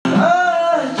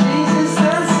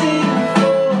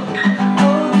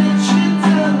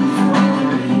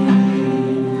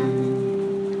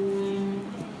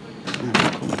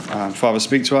Father,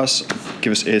 speak to us, give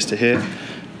us ears to hear,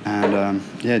 and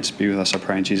just be with us, I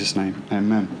pray in Jesus' name.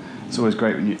 Amen. It's always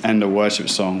great when you end a worship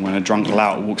song when a drunk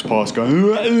lout walks past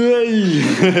going,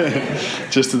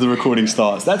 just as the recording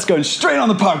starts. That's going straight on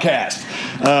the podcast.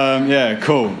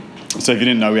 Cool. So if you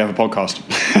didn't know, we have a podcast.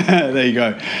 There you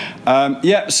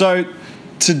go. So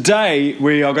today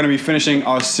we are going to be finishing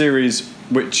our series,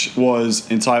 which was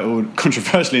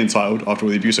controversially entitled, after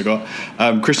all the abuse I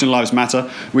got, Christian Lives Matter.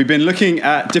 We've been looking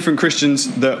at different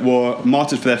Christians that were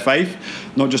martyred for their faith,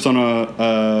 not just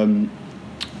on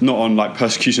not on like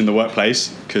persecution in the workplace,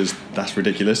 because that's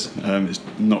ridiculous. It's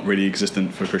not really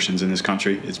existent for Christians in this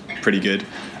country. It's pretty good.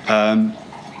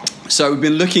 So we've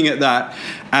been looking at that,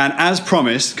 and as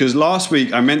promised, because last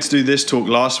week I meant to do this talk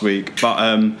last week, but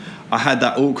I had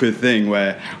that awkward thing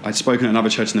where I'd spoken at another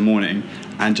church in the morning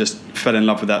and just fell in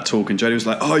love with that talk, and Jodie was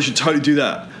like, "Oh, you should totally do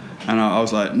that." And I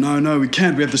was like, no, we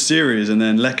can't. We have the series. And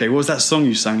then Leke, what was that song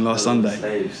you sang last Sunday?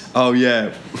 Slaves. Oh,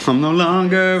 yeah. I'm no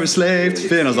longer a slave to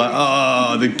fear. And I was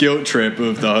like, the guilt trip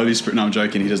of the Holy Spirit. No, I'm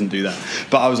joking. He doesn't do that.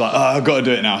 But I was like, I've got to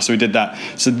do it now. So we did that.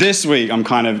 So this week, I'm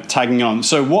kind of tagging on.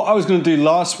 So what I was going to do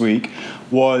last week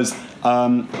was,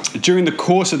 during the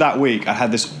course of that week, I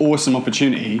had this awesome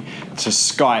opportunity to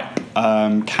Skype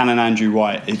Canon Andrew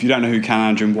White. If you don't know who Canon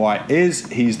Andrew White is,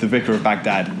 he's the Vicar of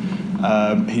Baghdad.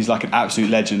 He's like an absolute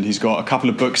legend. He's got a couple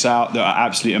of books out that are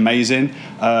absolutely amazing.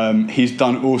 He's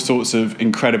done all sorts of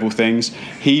incredible things.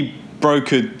 He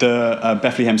brokered the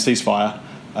Bethlehem ceasefire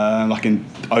like in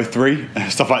 2003,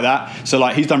 stuff like that. So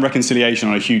like he's done reconciliation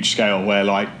on a huge scale where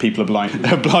like people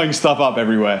are blowing stuff up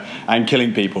everywhere and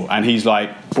killing people. And he's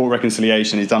like brought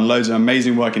reconciliation. He's done loads of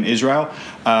amazing work in Israel.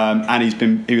 And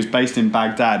he was based in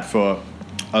Baghdad for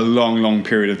a long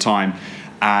period of time.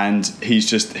 And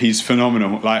he's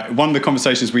phenomenal. Like one of the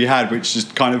conversations we had, which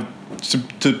just kind of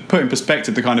to put in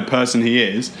perspective the kind of person he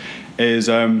is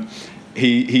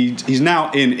he's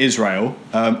now in Israel.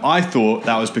 I thought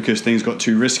that was because things got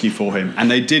too risky for him,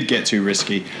 and they did get too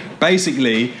risky.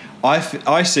 Basically,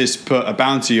 ISIS put a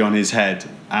bounty on his head,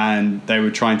 and they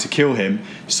were trying to kill him.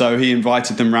 So he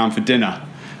invited them round for dinner.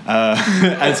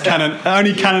 As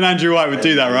only Canon Andrew White would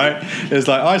do that, right? It's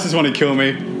like, ISIS want to kill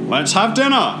me. Let's have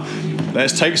dinner.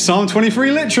 Let's take Psalm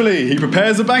 23 literally. He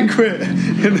prepares a banquet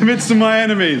in the midst of my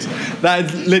enemies. That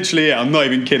is literally it. I'm not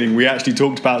even kidding. We actually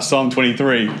talked about Psalm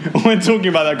 23 when talking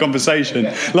about that conversation.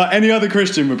 Like any other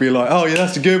Christian would be like, oh yeah,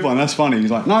 that's a good one. That's funny.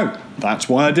 He's like, no, that's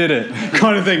why I did it.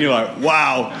 Kind of thing. You're like,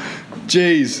 wow,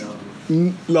 geez.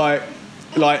 Like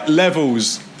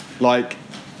levels. Like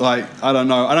I don't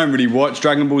know. I don't really watch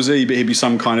Dragon Ball Z, but he'd be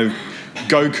some kind of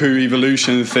Goku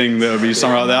evolution thing that would be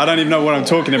somewhere up there. I don't even know what I'm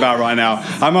talking about right now.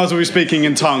 I might as well be speaking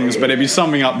in tongues, but it'd be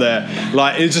something up there.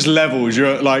 Like, it's just levels.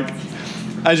 You're like,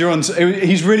 as you're on,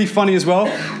 he's really funny as well,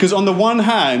 because on the one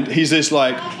hand, he's this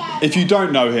like, if you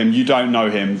don't know him, you don't know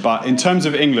him. But in terms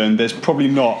of England, there's probably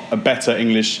not a better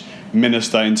English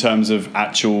minister in terms of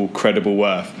actual credible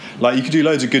worth. Like, you could do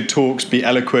loads of good talks, be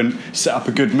eloquent, set up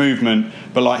a good movement,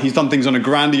 but like he's done things on a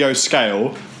grandiose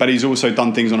scale, but he's also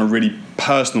done things on a really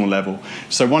personal level.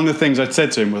 So one of the things I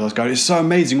said to him was, I was going, it's so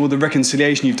amazing all the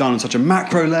reconciliation you've done on such a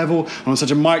macro level and on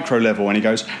such a micro level. And he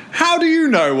goes, how do you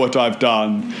know what I've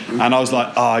done? And I was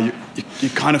like,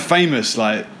 you're kind of famous.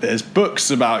 Like, there's books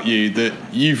about you that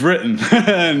you've written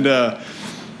and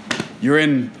you're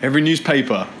in every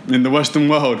newspaper in the Western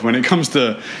world when it comes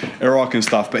to Iraq and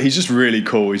stuff. But he's just really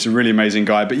cool. He's a really amazing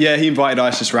guy. But yeah, he invited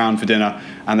ISIS round for dinner,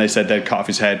 and they said they'd cut off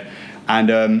his head.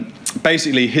 And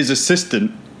basically, his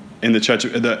assistant in the church,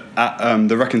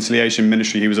 the reconciliation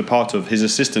ministry he was a part of, his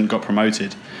assistant got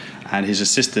promoted. And his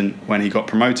assistant, when he got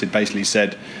promoted, basically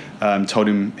said, told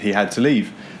him he had to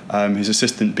leave. His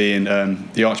assistant being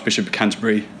the Archbishop of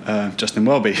Canterbury, Justin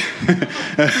Welby,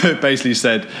 basically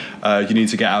said, you need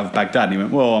to get out of Baghdad. And he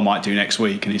went, well, I might do next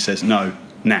week. And he says, no,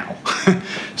 now.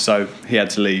 So he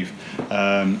had to leave.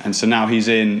 And so now he's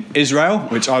in Israel,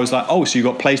 which I was like, oh, so you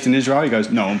got placed in Israel? He goes,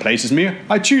 no one places me.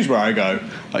 I choose where I go.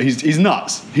 Like, he's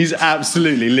nuts. He's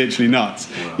absolutely, literally nuts.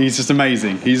 Wow. He's just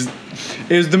amazing.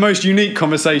 It was the most unique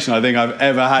conversation I think I've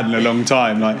ever had in a long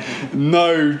time. Like,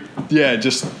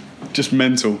 just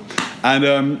mental.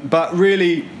 And but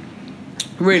really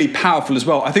powerful as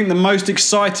well. I think the most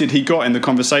excited he got in the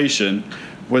conversation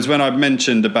was when I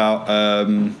mentioned about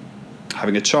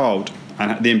having a child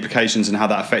and the implications and how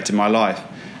that affected my life.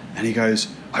 And he goes,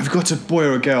 I've got a boy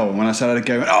or a girl. And when I said I had a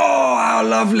girl, he went, oh, how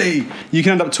lovely. You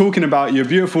can end up talking about your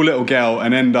beautiful little girl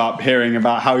and end up hearing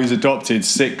about how he's adopted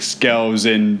 6 girls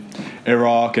in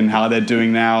Iraq and how they're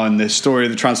doing now and the story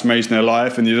of the transformation of their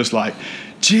life. And you're just like,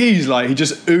 geez, like he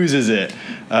just oozes it.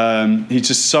 He's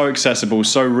just so accessible,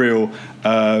 so real,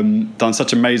 done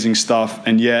such amazing stuff,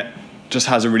 and yet just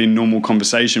has a really normal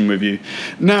conversation with you.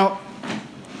 Now,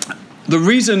 the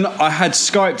reason I had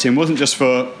Skyped him wasn't just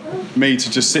for me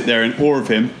to just sit there in awe of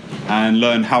him and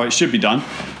learn how it should be done.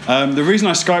 The reason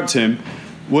I Skyped him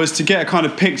was to get a kind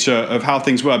of picture of how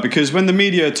things were, because when the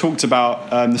media talked about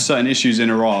the certain issues in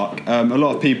Iraq, a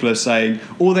lot of people are saying,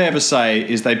 all they ever say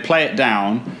is they play it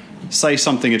down, say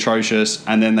something atrocious,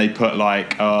 and then they put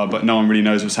like, but no one really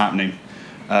knows what's happening.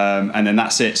 And then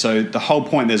that's it. So the whole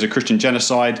point, there's a Christian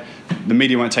genocide, the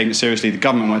media won't take it seriously, the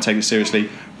government won't take it seriously.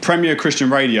 Premier Christian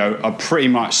Radio are pretty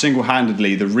much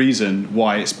single-handedly the reason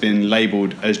why it's been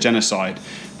labelled as genocide,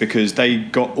 because they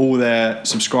got all their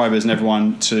subscribers and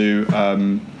everyone to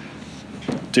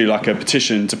do like a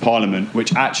petition to Parliament,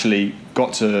 which actually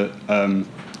got to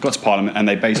Parliament, and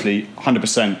they basically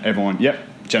 100% everyone, yep,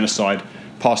 genocide,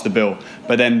 passed the bill.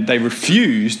 But then they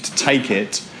refused to take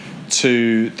it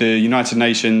to the United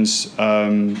Nations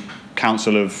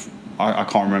Council of, I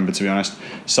can't remember, to be honest.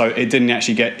 So it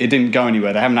didn't go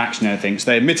anywhere. They haven't actioned anything.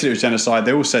 So they admitted it was genocide.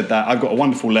 They all said that. I've got a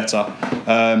wonderful letter.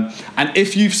 And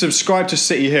if you've subscribed to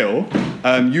City Hill,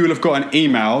 you will have got an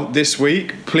email this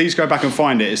week. Please go back and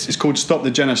find it. It's called Stop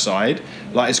the Genocide.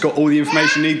 Like, it's got all the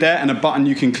information you need there and a button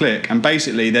you can click. And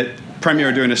basically, the Premier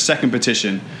are doing a second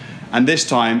petition. And this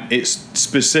time, it's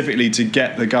specifically to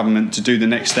get the government to do the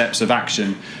next steps of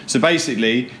action. So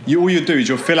basically, all you'll do is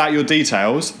you'll fill out your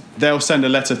details. They'll send a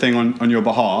letter thing on your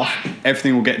behalf.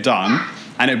 Everything will get done.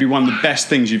 And it'll be one of the best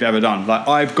things you've ever done. Like,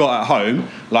 I've got at home,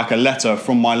 like, a letter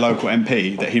from my local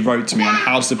MP that he wrote to me on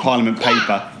House of Parliament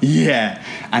paper. Yeah.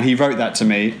 And he wrote that to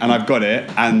me, and I've got it,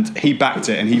 and he backed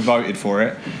it, and he voted for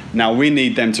it. Now, we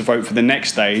need them to vote for the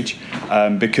next stage,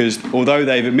 because although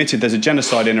they've admitted there's a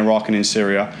genocide in Iraq and in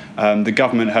Syria, the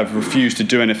government have refused to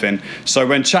do anything. So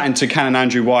when chatting to Canon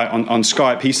Andrew White on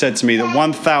Skype, he said to me that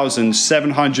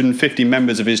 1,750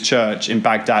 members of his church in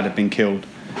Baghdad have been killed.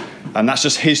 And that's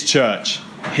just his church.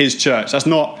 His church. That's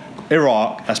not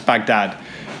Iraq, that's Baghdad.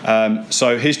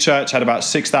 So his church had about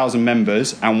 6,000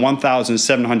 members, and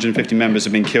 1,750 members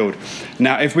have been killed.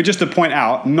 Now, if we're just to point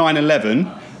out 9/11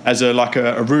 as a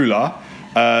ruler,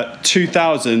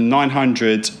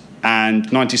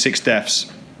 2,996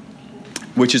 deaths,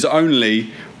 which is only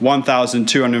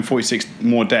 1,246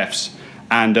 more deaths.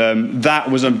 And that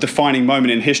was a defining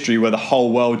moment in history where the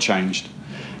whole world changed.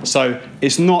 So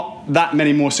it's not that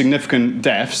many more significant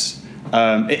deaths.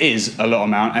 It is a lot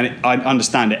amount, and I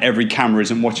understand that every camera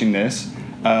isn't watching this,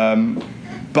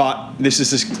 but this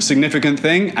is a significant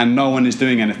thing, and no one is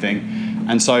doing anything.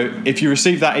 And so if you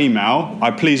receive that email,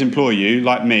 I please implore you,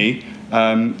 like me,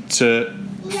 to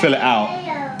fill it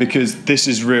out, because this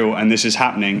is real and this is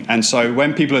happening. And so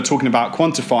when people are talking about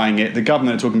quantifying it, the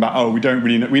government are talking about, we don't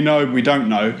really know, we know, we don't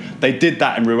know. They did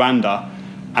that in Rwanda,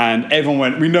 and everyone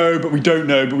went, we know, but we don't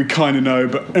know, but we kind of know,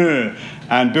 but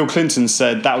And Bill Clinton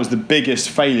said that was the biggest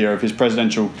failure of his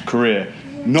presidential career,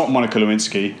 not Monica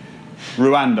Lewinsky.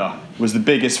 Rwanda was the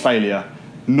biggest failure,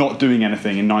 not doing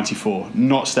anything in '94,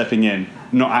 not stepping in,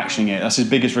 not actioning it. That's his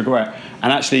biggest regret.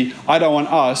 And actually, I don't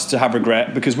want us to have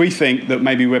regret, because we think that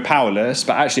maybe we're powerless,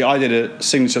 but actually I did a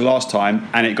signature last time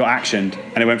and it got actioned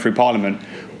and it went through Parliament.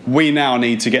 We now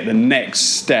need to get the next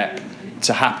step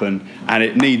to happen, and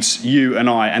it needs you and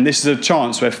I, and this is a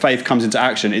chance where faith comes into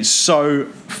action. It's so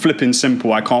flipping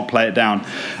simple, I can't play it down.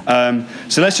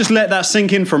 So let's just let that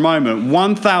sink in for a moment.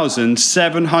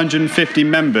 1,750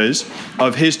 members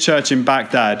of his church in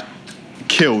Baghdad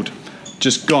killed,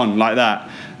 just gone like that.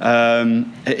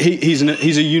 He's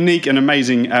a unique and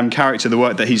amazing character, the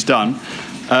work that he's done.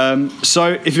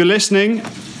 So if you're listening,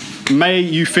 may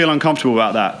you feel uncomfortable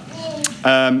about that.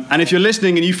 And if you're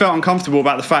listening and you felt uncomfortable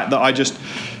about the fact that I just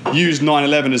used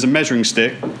 9/11 as a measuring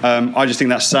stick, I just think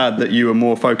that's sad that you were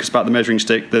more focused about the measuring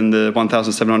stick than the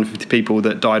 1,750 people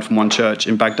that died from one church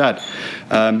in Baghdad.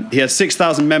 He has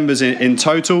 6,000 members in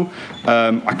total.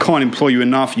 I can't implore you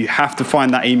enough. You have to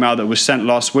find that email that was sent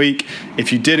last week.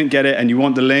 If you didn't get it and you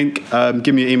want the link,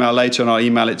 give me an email later and I'll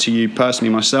email it to you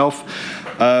personally myself.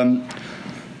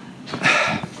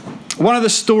 One of the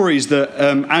stories that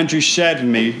Andrew shared with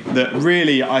me that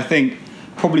really, I think,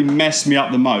 probably messed me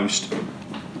up the most,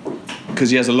 because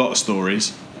he has a lot of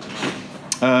stories.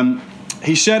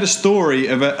 He shared a story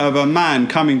of a man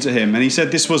coming to him, and he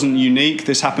said this wasn't unique,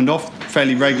 this happened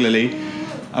fairly regularly.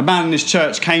 A man in his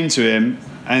church came to him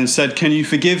and said, "Can you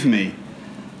forgive me?"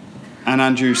 And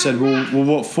Andrew said, well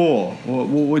what for?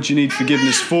 What do you need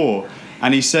forgiveness for?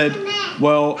 And he said,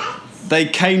 well, they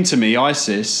came to me,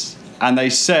 ISIS, and they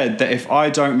said that if I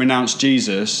don't renounce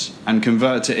Jesus and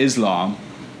convert to Islam,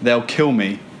 they'll kill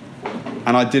me.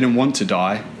 And I didn't want to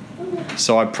die.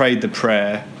 So I prayed the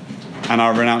prayer and I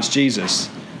renounced Jesus.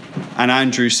 And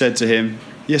Andrew said to him,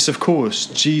 Yes, of course,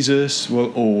 Jesus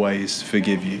will always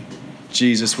forgive you.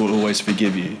 Jesus will always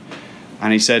forgive you.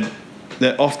 And he said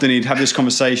that often he'd have this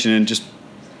conversation and just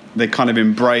they kind of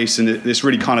embrace and this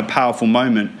really kind of powerful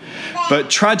moment. But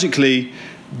tragically,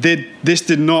 this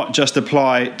did not just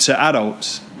apply to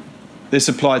adults. This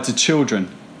applied to children.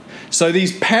 So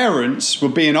these parents were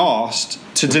being asked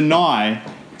to deny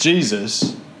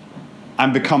Jesus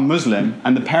and become Muslim,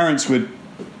 and the parents would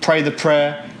pray the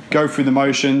prayer, go through the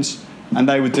motions, and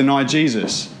they would deny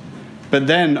Jesus. But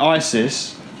then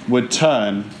ISIS would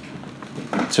turn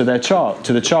to the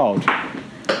child,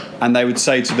 and they would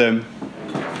say to them,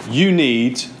 you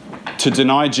need to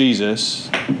deny Jesus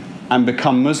and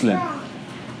become Muslim.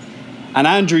 And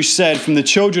Andrew said from the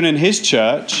children in his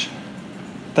church,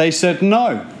 they said,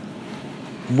 no,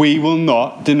 we will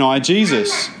not deny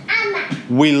Jesus.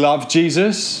 We love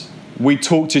Jesus. We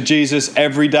talk to Jesus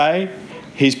every day.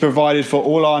 He's provided for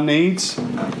all our needs.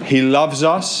 He loves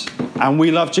us and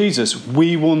we love Jesus.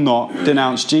 We will not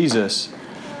denounce Jesus.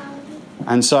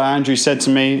 And so Andrew said to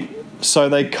me, so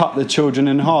they cut the children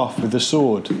in half with the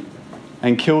sword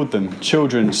and killed them.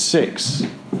 Children 6,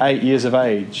 8 years of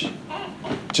age,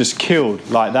 just killed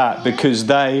like that because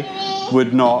they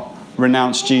would not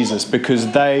renounce Jesus,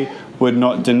 because they would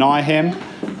not deny him,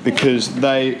 because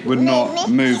they would not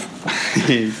move.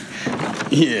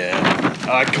 Yeah,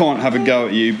 I can't have a go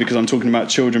at you because I'm talking about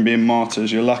children being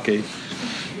martyrs. You're lucky.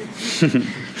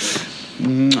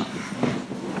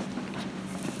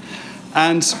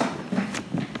 And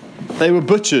they were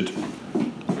butchered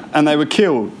and they were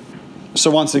killed. So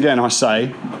once again, I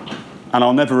say, and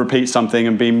I'll never repeat something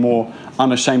and be more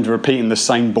unashamed of repeating the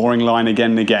same boring line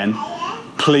again and again,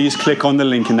 please click on the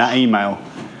link in that email,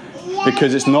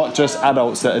 because it's not just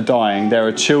adults that are dying, there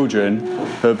are children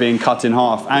who are being cut in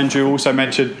half. Andrew also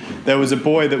mentioned there was a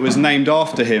boy that was named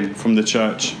after him from the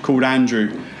church called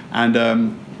Andrew,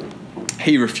 and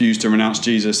he refused to renounce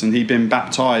Jesus, and he'd been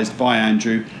baptised by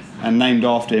Andrew and named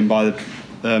after him by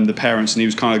the parents, and he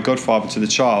was kind of godfather to the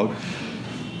child.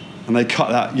 And they cut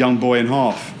that young boy in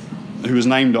half who was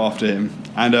named after him.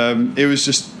 And it was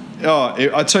just,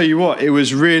 I tell you what, it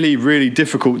was really, really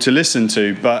difficult to listen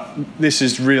to, but this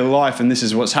is real life and this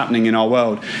is what's happening in our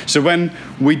world. So when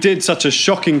we did such a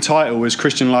shocking title as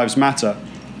Christian Lives Matter,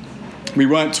 we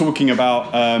weren't talking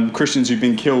about Christians who've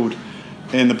been killed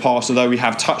in the past, although we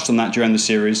have touched on that during the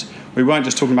series. We weren't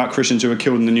just talking about Christians who were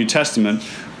killed in the New Testament.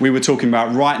 We were talking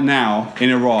about right now in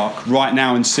Iraq, right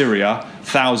now in Syria,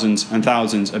 thousands and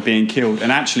thousands are being killed.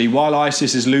 And actually, while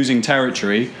ISIS is losing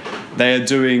territory, they are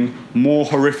doing more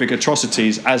horrific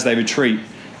atrocities as they retreat.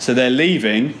 So they're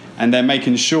leaving and they're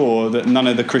making sure that none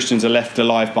of the Christians are left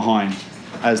alive behind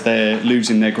as they're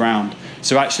losing their ground.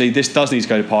 So actually, this does need to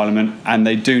go to Parliament, and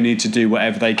they do need to do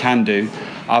whatever they can do.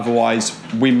 Otherwise,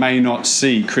 we may not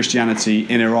see Christianity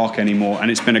in Iraq anymore, and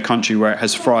it's been a country where it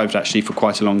has thrived actually for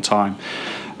quite a long time.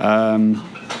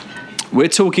 We're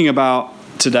talking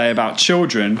today about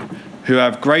children who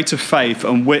have greater faith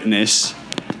and witness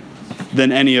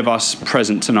than any of us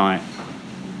present tonight.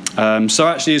 So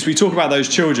actually, as we talk about those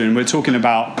children, we're talking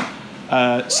about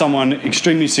someone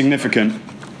extremely significant.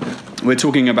 We're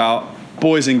talking about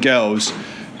boys and girls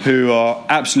who are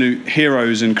absolute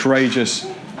heroes and courageous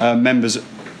members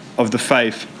of the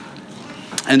faith.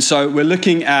 And so we're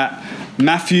looking at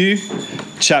Matthew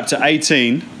chapter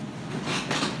 18.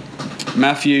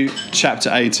 Matthew chapter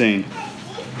 18.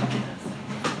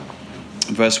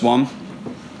 Verse 1.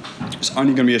 It's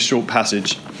only going to be a short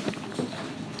passage.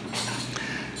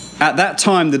 At that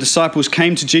time, the disciples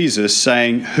came to Jesus,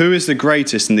 saying, "Who is the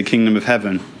greatest in the kingdom of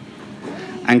heaven?"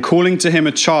 And calling to him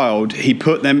a child, he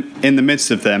put them in the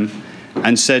midst of them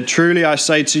and said, "Truly I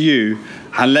say to you,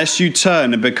 unless you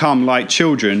turn and become like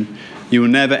children, you will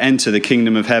never enter the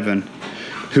kingdom of heaven.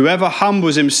 Whoever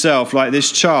humbles himself like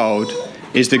this child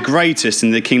is the greatest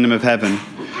in the kingdom of heaven.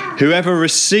 Whoever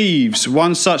receives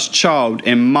one such child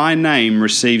in my name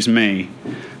receives me.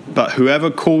 But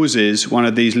whoever causes one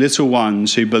of these little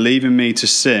ones who believe in me to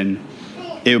sin,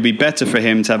 it would be better for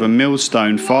him to have a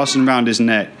millstone fastened round his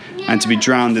neck and to be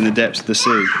drowned in the depths of the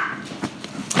sea."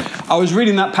 I was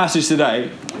reading that passage today,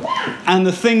 and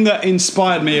the thing that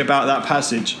inspired me about that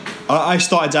passage, I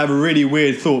started to have a really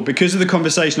weird thought. Because of the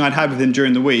conversation I'd had with him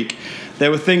during the week,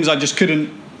 there were things I just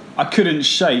couldn't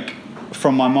shake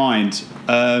from my mind.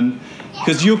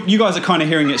 Because you guys are kind of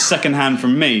hearing it secondhand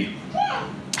from me.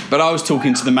 But I was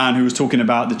talking to the man who was talking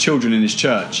about the children in his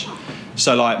church.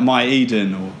 So like my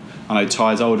Eden, or I know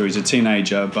Ty's older, he's a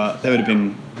teenager, but there would have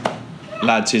been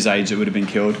lads his age that would have been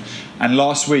killed. And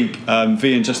last week,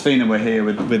 V and Justina were here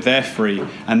with their three,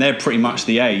 and they're pretty much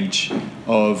the age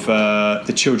of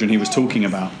the children he was talking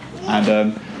about.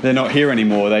 And they're not here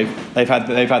anymore. They've had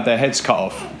their heads cut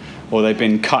off, or they've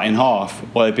been cut in half,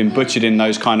 or they've been butchered in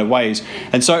those kind of ways.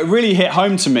 And so it really hit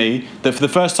home to me that for the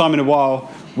first time in a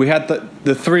while, we had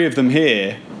the three of them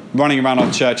here running around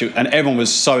our church, and everyone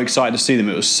was so excited to see them.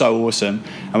 It was so awesome,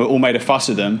 and we all made a fuss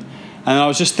of them. And I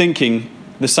was just thinking,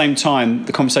 at the same time,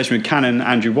 the conversation with Canon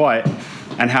Andrew White,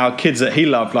 and how kids that he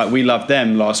loved, like we loved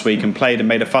them last week and played and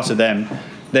made a fuss of them,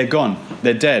 they're gone,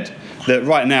 they're dead. That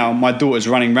right now, my daughter's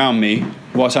running around me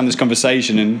whilst having this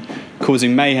conversation and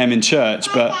causing mayhem in church.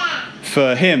 But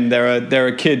for him, there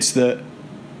are kids that are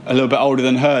a little bit older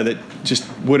than her that just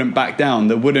wouldn't back down,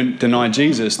 that wouldn't deny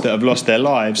Jesus, that have lost their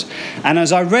lives. And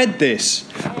as I read this,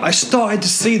 I started to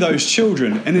see those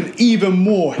children in an even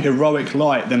more heroic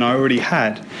light than I already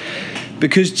had.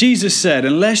 Because Jesus said,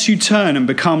 unless you turn and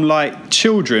become like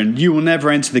children, you will never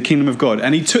enter the kingdom of God.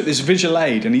 And he took this visual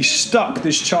aid and he stuck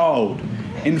this child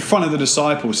in front of the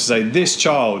disciples to say, this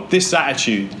child, this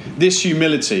attitude, this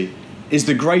humility is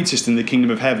the greatest in the kingdom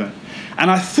of heaven.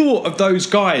 And I thought of those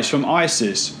guys from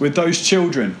ISIS with those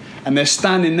children, and they're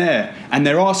standing there and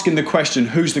they're asking the question,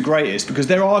 who's the greatest? Because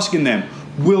they're asking them,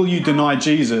 will you deny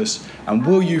Jesus? And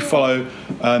will you follow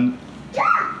Allah?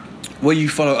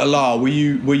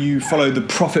 Will you follow the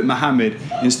Prophet Muhammad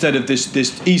instead of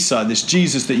this Isa, this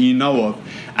Jesus that you know of?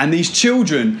 And these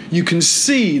children, you can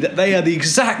see that they are the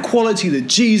exact quality that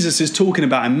Jesus is talking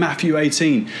about in Matthew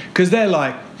 18. Because they're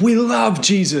like, we love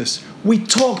Jesus. We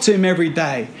talk to him every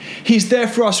day. He's there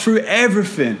for us through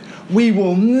everything. We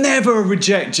will never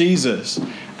reject Jesus.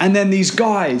 And then these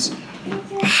guys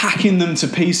hacking them to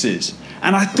pieces.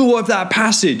 And I thought of that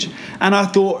passage, and I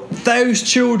thought, those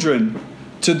children,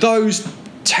 to those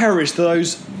terrorists, to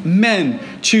those men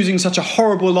choosing such a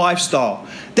horrible lifestyle,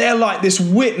 they're like this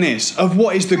witness of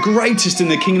what is the greatest in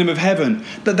the kingdom of heaven,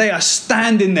 that they are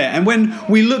standing there. And when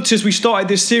we looked as we started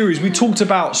this series, we talked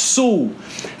about Saul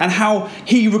and how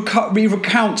he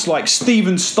recounts like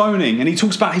Stephen's stoning, and he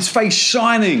talks about his face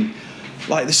shining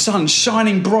like the sun,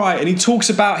 shining bright, and he talks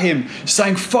about him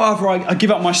saying, Father, I give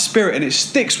up my spirit, and it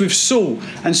sticks with Saul.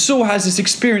 And Saul has this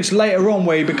experience later on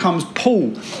where he becomes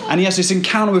Paul, and he has this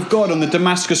encounter with God on the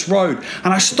Damascus road.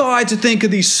 And I started to think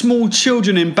of these small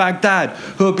children in Baghdad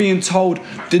who are being told,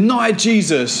 deny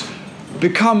Jesus,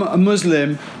 become a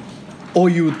Muslim, or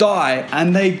you'll die.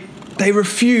 And they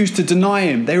refuse to deny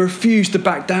him. They refuse to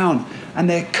back down. And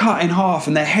they're cut in half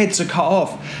and their heads are cut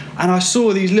off. And I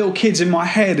saw these little kids in my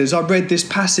head as I read this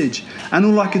passage. And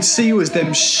all I could see was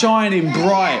them shining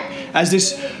bright as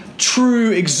this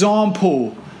true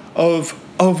example of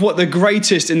what the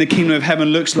greatest in the kingdom of heaven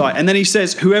looks like. And then he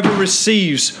says, whoever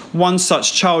receives one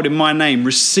such child in my name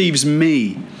receives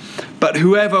me. But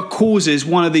whoever causes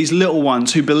one of these little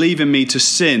ones who believe in me to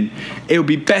sin, it will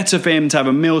be better for him to have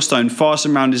a millstone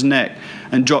fastened around his neck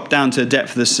and drop down to the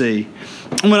depth of the sea.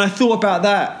 And when I thought about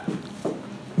that,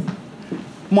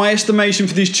 my estimation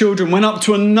for these children went up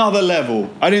to another level.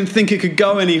 I didn't think it could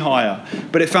go any higher,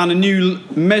 but it found a new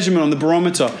measurement on the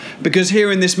barometer. Because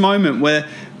here in this moment where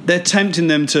they're tempting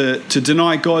them to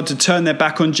deny God, to turn their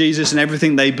back on Jesus and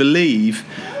everything they believe,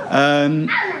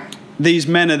 these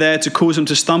men are there to cause them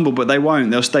to stumble, but they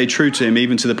won't. They'll stay true to him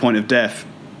even to the point of death.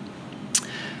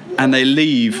 And they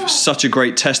leave such a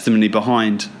great testimony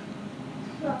behind.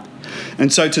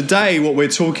 And so today what we're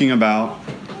talking about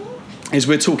is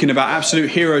we're talking about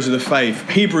absolute heroes of the faith.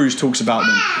 Hebrews talks about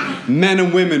them. Men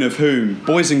and women of whom,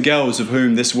 boys and girls of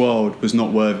whom this world was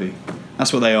not worthy.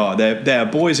 That's what they are. They are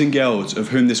boys and girls of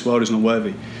whom this world is not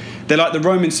worthy. They're like the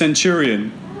Roman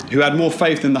centurion who had more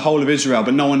faith than the whole of Israel,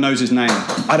 but no one knows his name.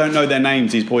 I don't know their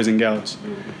names, these boys and girls.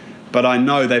 But I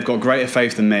know they've got greater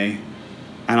faith than me.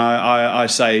 And I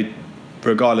say,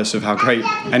 regardless of how great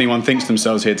anyone thinks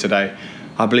themselves here today,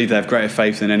 I believe they have greater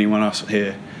faith than anyone else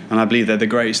here. And I believe they're the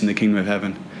greatest in the kingdom of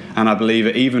heaven. And I believe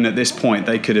that even at this point,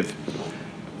 they could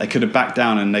have backed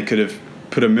down and they could have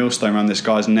put a millstone around this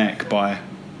guy's neck by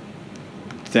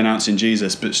denouncing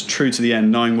Jesus. But it's true to the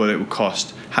end, knowing what it would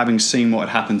cost, having seen what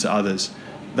had happened to others.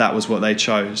 That was what they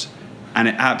chose. And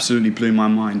it absolutely blew my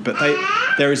mind. But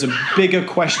there is a bigger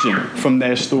question from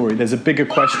their story. There's a bigger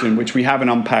question which we haven't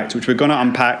unpacked, which we're going to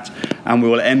unpack and we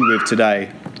will end with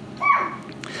today.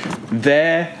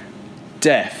 Their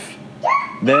death,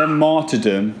 their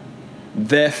martyrdom,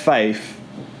 their faith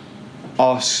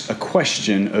asks a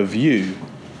question of you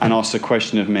and asks a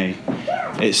question of me.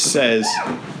 It says,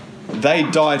 they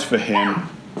died for him,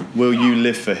 will you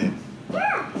live for him?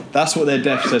 That's what their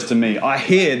death says to me. I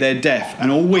hear their death,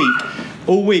 and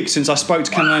all week since I spoke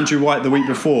to Canon Andrew White the week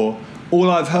before, all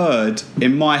I've heard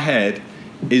in my head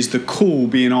is the call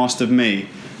being asked of me.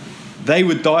 They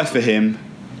would die for him.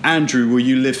 Andrew, will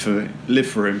you live for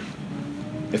him?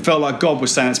 It felt like God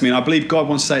was saying that to me, and I believe God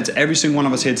wants to say it to every single one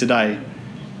of us here today.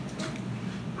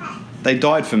 They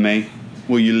died for me.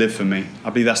 Will you live for me?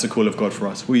 I believe that's the call of God for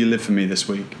us. Will you live for me this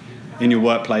week? In your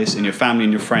workplace, in your family,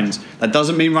 in your friends. That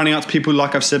doesn't mean running out to people,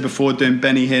 like I've said before, doing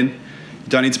Benny Hinn. You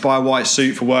don't need to buy a white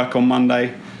suit for work on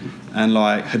Monday. And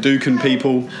like Hadouken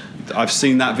people. I've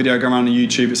seen that video go around on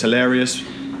YouTube. It's hilarious.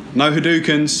 No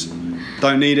Hadoukens.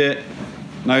 Don't need it.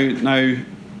 No.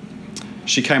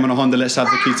 She came on a Honda. Let's have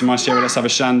the key to my Sierra. Let's have a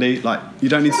shandy. Like, you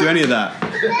don't need to do any of that.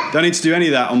 Don't need to do any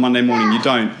of that on Monday morning. You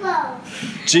don't.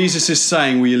 Jesus is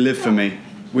saying, will you live for me?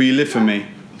 Will you live for me?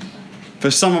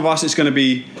 For some of us, it's going to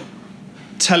be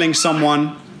telling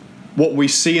someone what we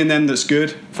see in them that's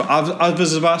good. For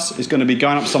others of us, it's going to be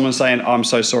going up to someone saying, I'm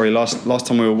so sorry. Last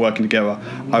time we were working together,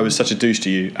 I was such a douche to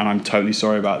you, and I'm totally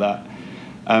sorry about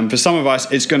that. For some of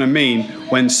us, it's going to mean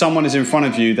when someone is in front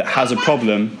of you that has a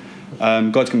problem,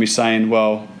 God's going to be saying,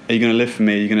 well, are you going to live for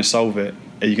me? Are you going to solve it?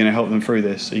 Are you going to help them through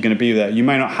this? Are you going to be there? You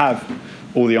may not have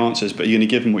all the answers, but you're going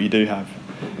to give them what you do have.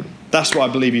 That's what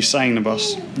I believe he's saying to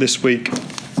us this week.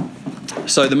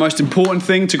 So the most important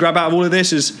thing to grab out of all of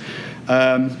this is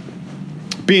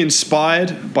be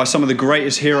inspired by some of the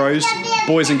greatest heroes,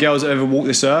 boys and girls that ever walked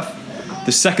this earth.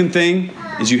 The second thing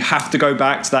is you have to go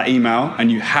back to that email and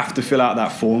you have to fill out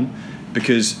that form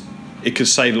because it could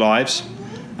save lives,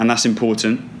 and that's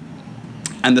important.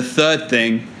 And the third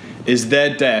thing is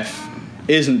their death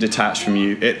isn't detached from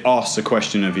you. It asks a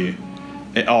question of you.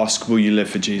 It asks, will you live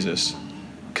for Jesus?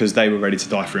 Because they were ready to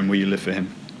die for him. Will you live for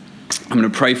him? I'm going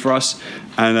to pray for us,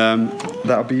 and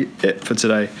that'll be it for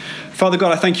today. Father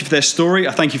God, I thank you for their story.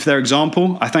 I thank you for their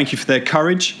example. I thank you for their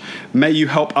courage. May you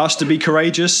help us to be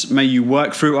courageous. May you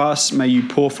work through us. May you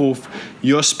pour forth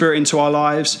your spirit into our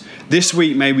lives. This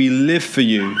week, may we live for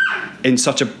you in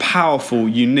such a powerful,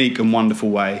 unique, and wonderful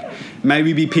way. May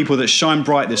we be people that shine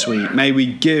bright this week. May we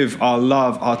give our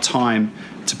love, our time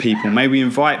to people. May we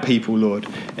invite people, Lord,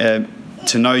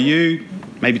 to know you,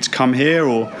 maybe to come here,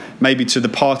 or maybe to the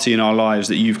party in our lives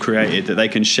that you've created, that they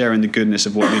can share in the goodness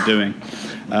of what you're doing.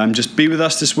 Just be with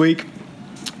us this week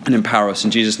and empower us.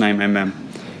 In Jesus' name, amen.